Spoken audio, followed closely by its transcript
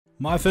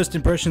My first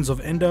impressions of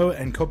ENDO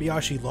and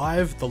Kobayashi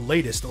Live, the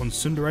latest on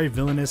tsundere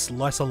villainess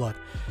Lysolot.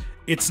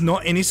 It's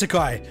not an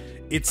isekai.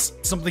 It's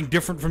something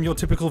different from your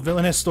typical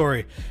villainess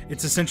story.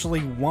 It's essentially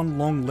one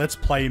long let's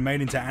play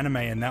made into anime,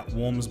 and that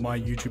warms my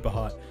YouTuber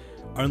heart.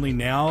 Only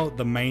now,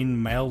 the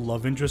main male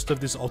love interest of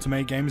this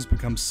ultimate game has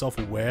become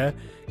self-aware,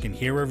 can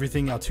hear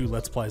everything our two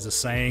let's players are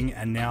saying,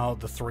 and now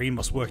the three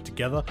must work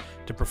together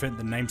to prevent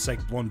the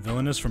namesake blonde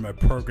villainess from her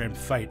programmed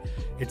fate.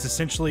 It's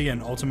essentially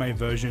an ultimate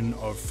version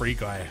of Free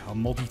Guy, a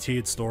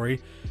multi-tiered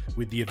story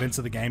with the events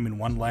of the game in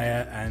one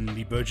layer and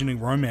the burgeoning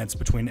romance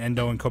between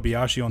Endo and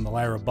Kobayashi on the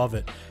layer above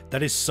it.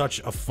 That is such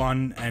a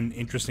fun and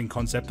interesting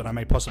concept that I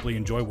may possibly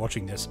enjoy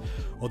watching this.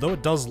 Although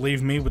it does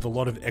leave me with a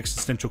lot of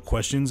existential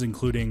questions,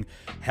 including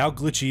how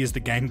glitchy is the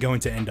game going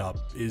to end up?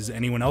 Is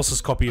anyone else's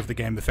copy of the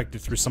game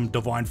affected through some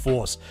divine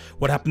force?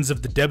 What happens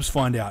if the devs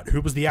find out? Who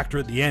was the actor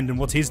at the end and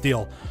what's his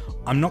deal?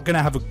 I'm not going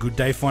to have a good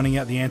day finding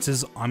out the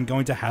answers. I'm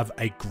going to have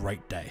a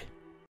great day.